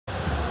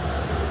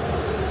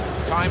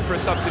Time for a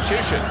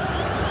substitution.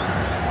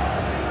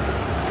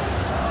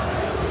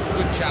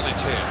 Good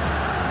challenge here.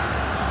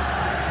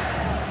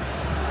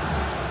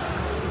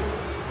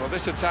 Well,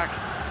 this attack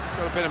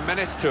got a bit of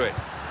menace to it.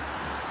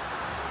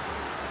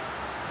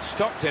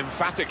 Stopped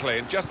emphatically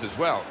and just as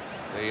well.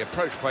 The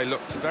approach play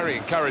looked very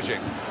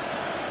encouraging.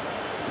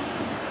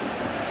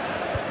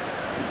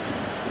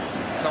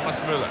 Thomas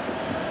Müller.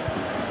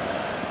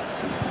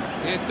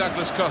 Here's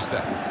Douglas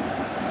Costa.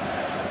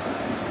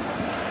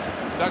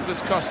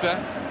 Douglas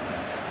Costa.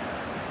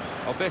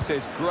 Well, this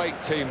is great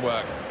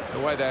teamwork, the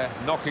way they're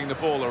knocking the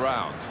ball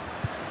around.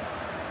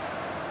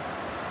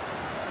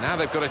 Now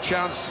they've got a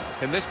chance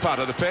in this part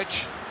of the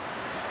pitch.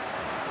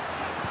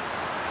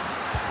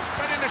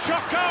 Letting the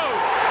shot go!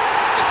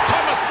 It's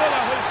Thomas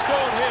Müller who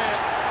scored here.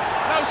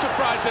 No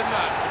surprise in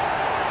that.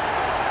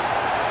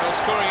 Well,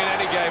 scoring in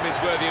any game is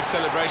worthy of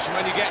celebration.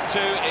 When you get two,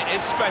 it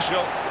is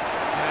special.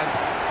 And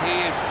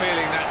he is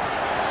feeling that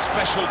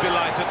special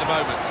delight at the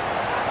moment.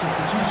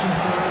 Substitution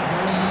for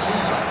Real Madrid.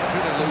 Real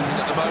Madrid are losing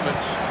at the moment.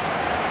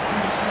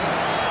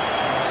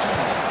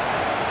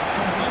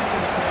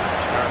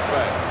 Gareth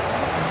Bale.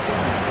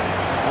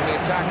 On the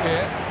attack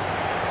here.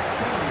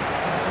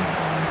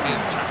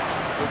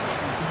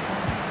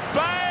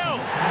 Bale!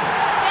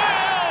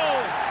 Bale!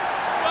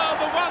 Well,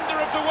 the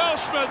wonder of the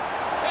Welshman.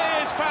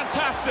 He is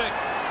fantastic.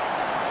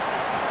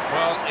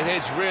 Well, it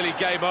is really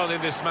game on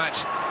in this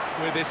match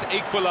with this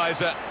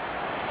equaliser.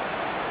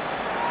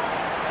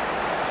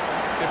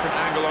 Different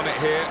angle on it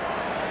here.